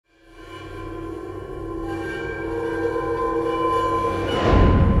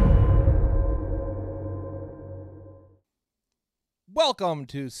welcome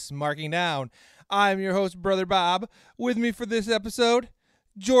to Smarking Down. I'm your host, Brother Bob. With me for this episode,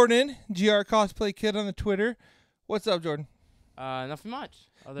 Jordan, GR Cosplay Kid on the Twitter. What's up, Jordan? Nothing much,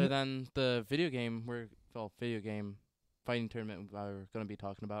 other than the video game fighting tournament we're going to be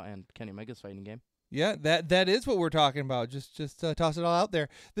talking about, and Kenny Omega's fighting game. Yeah, that is what we're talking about. Just toss it all out there.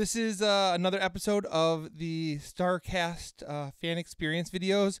 This is another episode of the Starrcast fan experience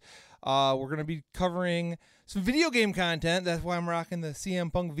videos. We're going to be covering some video game content. That's why I'm rocking the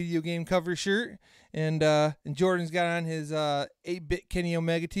CM Punk video game cover shirt. And Jordan's got on his 8-bit Kenny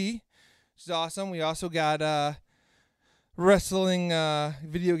Omega tee, which is awesome. We also got wrestling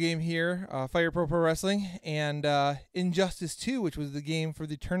video game here, Fire Pro Wrestling, and Injustice 2, which was the game for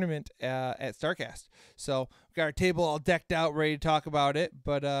the tournament at Starrcast. So we got our table all decked out, ready to talk about it.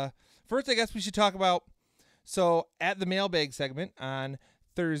 But first, I guess we should talk about, so at the mailbag segment on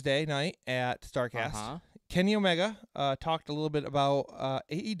Thursday night at Starrcast, Kenny Omega talked a little bit about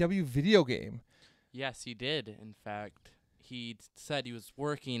AEW Video Game. Yes, he did. In fact, he said he was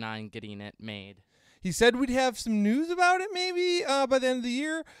working on getting it made. He said we'd have some news about it maybe by the end of the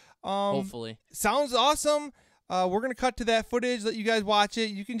year. Hopefully. Sounds awesome. We're going to cut to that footage, let you guys watch it.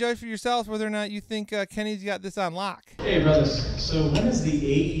 You can judge for yourselves whether or not you think Kenny's got this on lock. Hey, brothers. So when is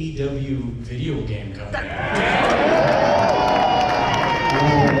the AEW video game coming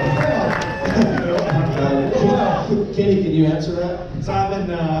Kenny, can you answer that? So I've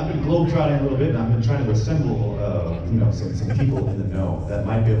been globetrotting a little bit, and I've been trying to assemble some people in the know that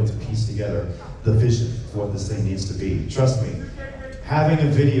might be able to piece together the vision for what this thing needs to be. Trust me, having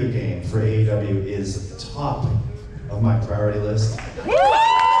a video game for AEW is top of my priority list. I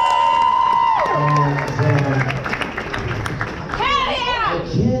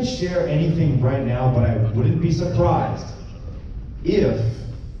can't share anything right now, but I wouldn't be surprised if,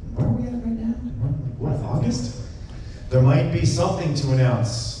 where are we at right now? What, August? There might be something to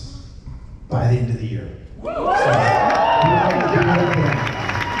announce by the end of the year.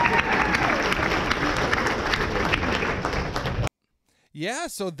 Yeah,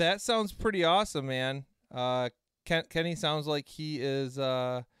 so that sounds pretty awesome, man. Kenny sounds like he is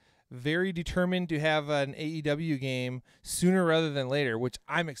very determined to have an AEW game sooner rather than later, which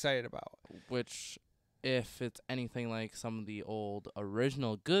I'm excited about. Which, if it's anything like some of the old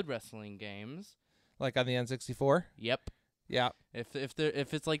original good wrestling games, like on the N64? Yep. Yeah. If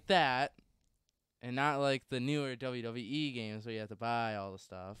it's like that, and not like the newer WWE games where you have to buy all the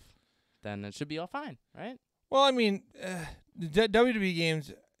stuff, then it should be all fine, right? Well, I mean, the WWE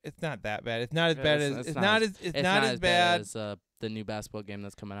games, it's not that bad. It's not as bad as it's not as bad as the new basketball game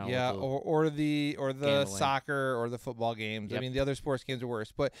that's coming out. Yeah, or the soccer or the football games. Yep. I mean, the other sports games are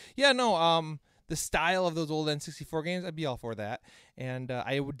worse. But yeah, no, the style of those old N64 games, I'd be all for that, and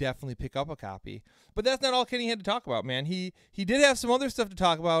I would definitely pick up a copy. But that's not all Kenny had to talk about, man. He did have some other stuff to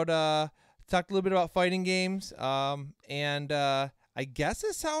talk about. Talked a little bit about fighting games, and I guess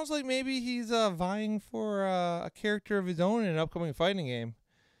it sounds like maybe he's vying for a character of his own in an upcoming fighting game.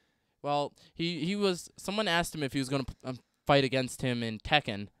 Well, he was. Someone asked him if he was going to fight against him in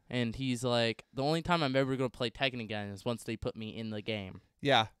Tekken, and he's like, the only time I'm ever going to play Tekken again is once they put me in the game.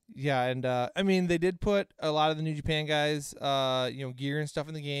 Yeah, and I mean, they did put a lot of the New Japan guys, gear and stuff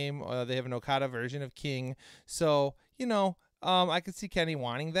in the game. They have an Okada version of King, so I could see Kenny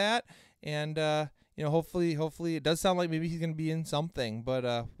wanting that, and hopefully it does sound like maybe he's gonna be in something.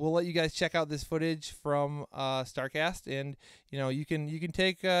 But we'll let you guys check out this footage from Starrcast, and you can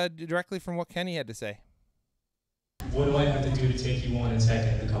take directly from what Kenny had to say. What do I have to do to take you on in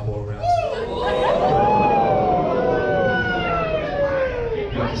Tekken in a couple of rounds?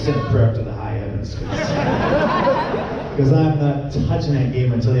 Send a prayer up to the high heavens, because I'm not touching that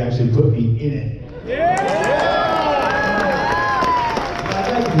game until they actually put me in it. I've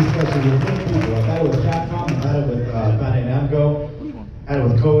had discussions with many people. I've had it with Capcom, I've had it with Bandai Namco, had it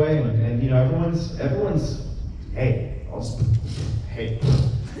with Koei, and everyone's hey.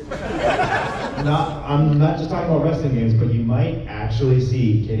 I'm not just talking about wrestling games, but you might actually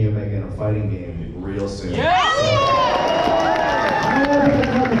see Kenny Omega in a fighting game real soon.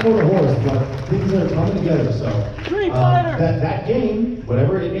 Not before the horse, but things are coming together. So that game,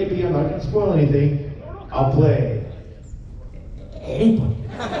 whatever it may be, I'm not going to spoil anything. I'll play anybody.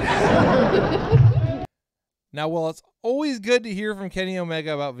 Now, while it's always good to hear from Kenny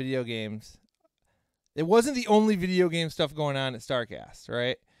Omega about video games, it wasn't the only video game stuff going on at Starrcast,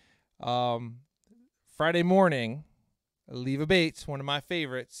 right? Friday morning, Leva Bates, one of my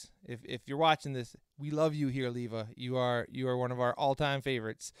favorites. If you're watching this, we love you here, Leva. You are one of our all-time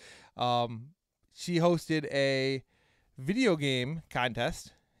favorites. She hosted a video game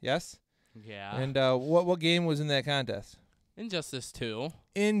contest. Yes. Yeah. And what game was in that contest? Injustice 2.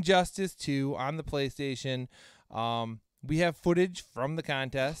 Injustice 2 on the PlayStation. We have footage from the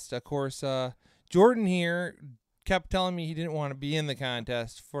contest. Of course, Jordan here kept telling me he didn't want to be in the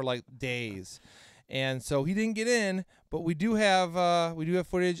contest for like days, and so he didn't get in. But we do have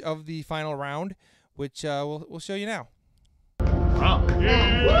footage of the final round, which we'll show you now. Wow.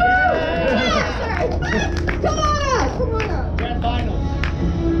 Yeah. Come on up. Grand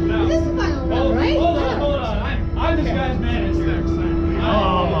finals. This is the final round, right? Hold on. I'm this guy's manager.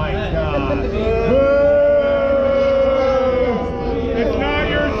 Oh my God. It's not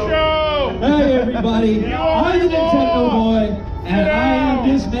your show. Hey everybody, I'm the Nintendo Boy, and I am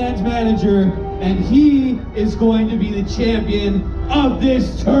this man's manager, and he is going to be the champion of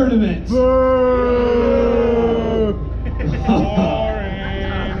this tournament. Alright.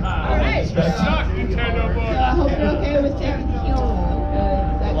 Suck, Nintendo Boy. I hope you're okay with taking the heel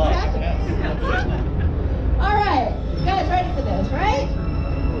Alright, you guys ready for this, right?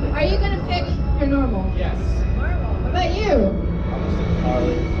 Are you gonna pick your normal? Yes. What about you?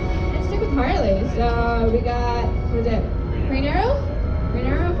 Let's stick with Harley. So we got, what is it? Green Arrow? Green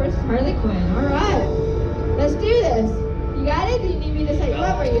Arrow versus Harley Quinn. Alright. Let's do this. You got it? Do you need me to set you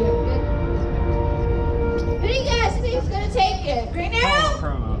up or you good? Who do you guys think is gonna take it? Green Arrow?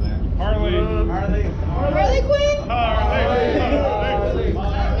 Harley. Harley Quinn? Harley.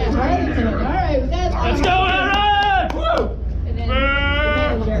 Yeah, Harley Quinn. Alright, we got Let's go, Aaron! Woo! And then the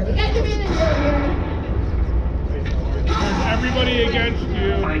manager. We got the manager here. There's everybody against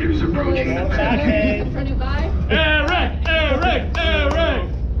you. Fighters approaching the back. Running by. Eric!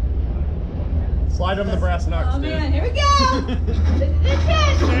 Slide him the brass knucks, Oh man, here we go! This is the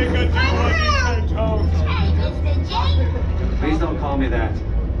chance! Take it to Final round! toes. Hey, Mr. J. Please don't call me that.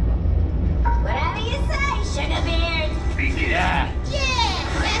 Whatever you say, sugar beard. Yeah.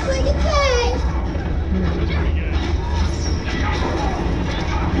 Yeah, that's what you say!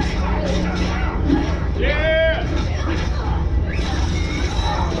 Yeah!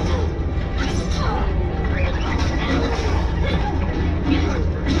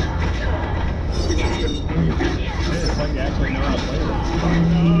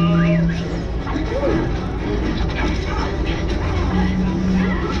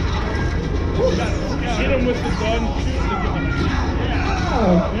 Hit him with the gun, shoot the gun.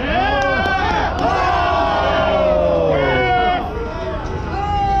 Yeah!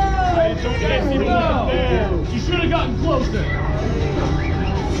 Don't get people out there. You should have gotten closer.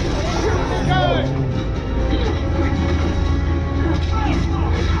 Harley.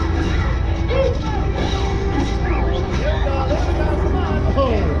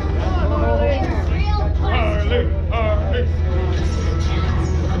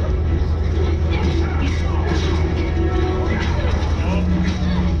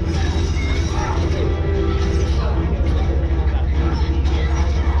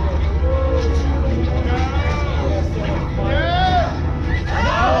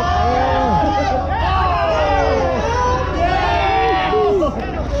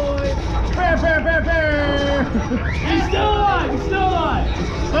 He's still alive!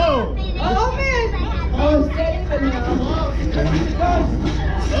 Oh! Oh man! Oh, steady for now.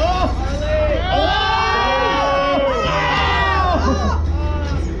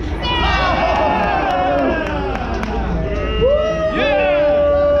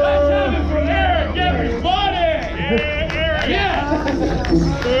 Let's have it for Eric, everybody! Yeah!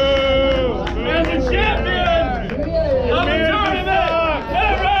 As a champion of the tournament,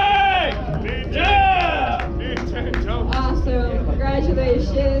 Eric! Yeah! Awesome.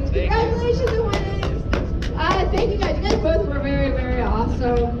 Congratulations. Congratulations on winning. Thank you guys. You guys both were very, very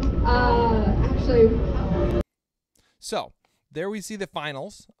awesome. Actually. So there we see the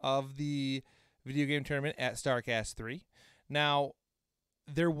finals of the video game tournament at Starrcast 3. Now,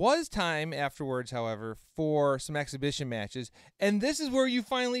 there was time afterwards, however, for some exhibition matches, and this is where you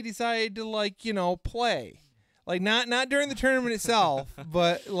finally decide to, like, you know, play. Like, not during the tournament itself,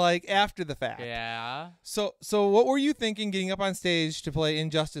 but like after the fact. Yeah. So what were you thinking getting up on stage to play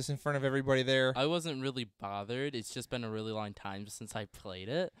Injustice in front of everybody there? I wasn't really bothered. It's just been a really long time since I played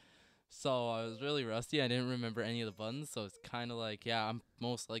it. So I was really rusty. I didn't remember any of the buttons, so it's kind of like, yeah, I'm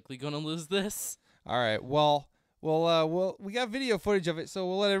most likely going to lose this. All right. Well, we got video footage of it, so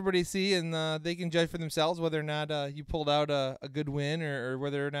we'll let everybody see, and they can judge for themselves whether or not you pulled out a good win or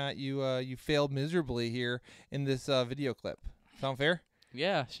whether or not you failed miserably here in this video clip. Sound fair?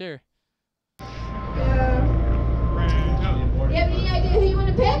 Yeah, sure. You have any idea who you want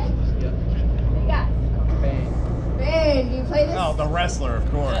to pick? What do you got? Bane. Do you play this? Oh, the wrestler, of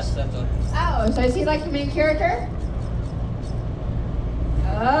course. Yes, definitely. Oh, so is he like the main character?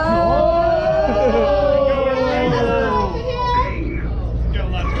 Oh! That's what I like to hear.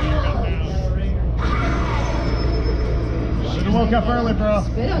 woke up early, bro.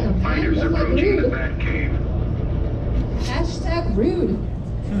 Spit on them. Fighters That's like approaching the rude. Bat Cave. Hashtag rude.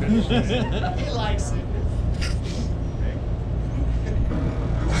 He likes it.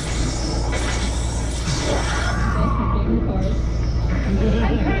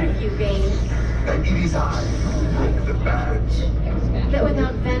 I've heard of you, Bane. And it is I who make the bats. But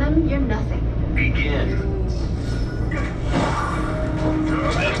without venom, you're nothing. Begin.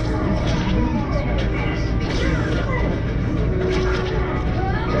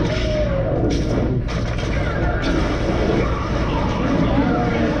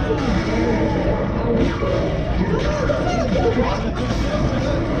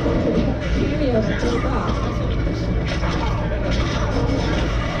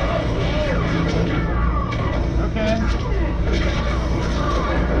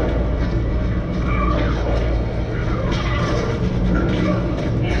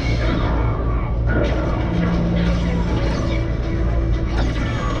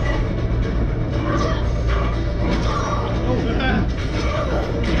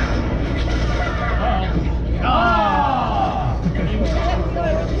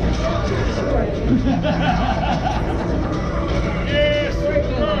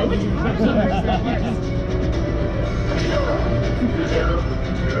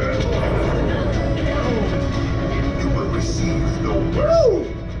 You will receive no mercy.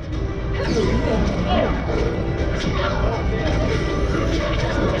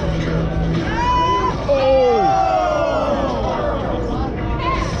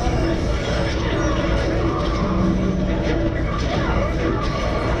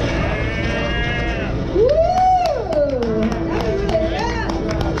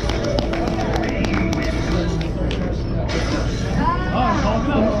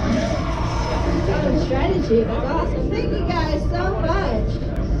 Strategy. That's awesome. Thank you guys so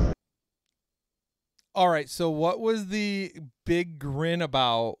much. All right, so what was the big grin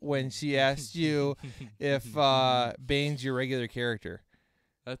about when she asked you if Bane's your regular character?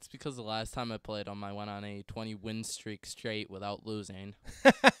 That's because the last time I played him, I went on a 20 win streak straight without losing.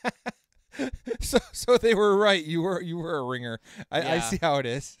 So they were right. You were a ringer. I Yeah. see how it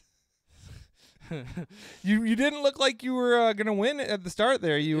is. You didn't look like you were gonna win at the start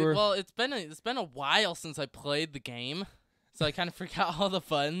there. You were. Well, it's been a while since I played the game, so I kind of forgot all the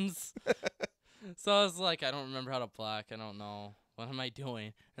buttons. So I was like, I don't remember how to block. I don't know. What am I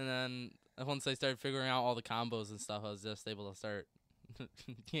doing? And then once I started figuring out all the combos and stuff, I was just able to start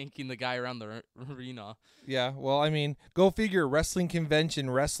yanking the guy around the arena. Yeah, well, I mean, go figure. Wrestling convention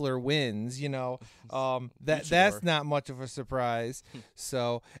wrestler wins. That's not much of a surprise.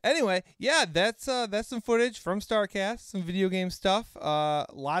 So anyway, yeah, that's some footage from Starrcast, some video game stuff.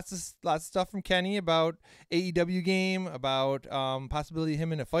 Lots of stuff from Kenny about AEW Game, about possibility of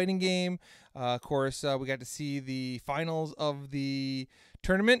him in a fighting game. Of course, we got to see the finals of the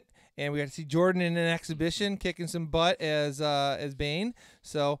tournament. And we got to see Jordan in an exhibition kicking some butt as Bane.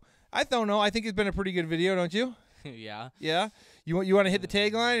 So I don't know. I think it's been a pretty good video, don't you? Yeah. Yeah. You want to hit the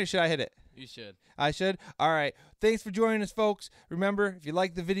tagline, or should I hit it? You should. I should. All right. Thanks for joining us, folks. Remember, if you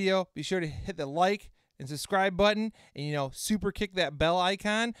like the video, be sure to hit the like and subscribe button, and super kick that bell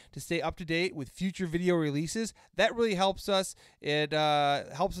icon to stay up to date with future video releases. That really helps us. It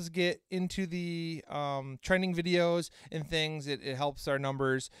helps us get into the trending videos and things. It helps our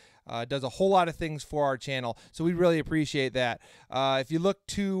numbers. Does a whole lot of things for our channel, so we really appreciate that. If you look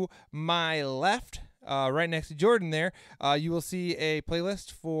to my left, right next to Jordan there, you will see a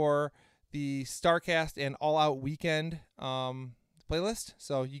playlist for the Starrcast and All Out Weekend playlist.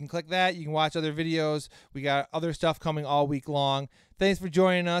 So you can click that. You can watch other videos. We got other stuff coming all week long. Thanks for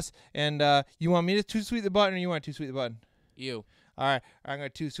joining us. And you want me to too sweet the button, or you want to too sweet the button? You. All right. I'm going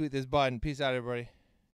to too sweet this button. Peace out, everybody.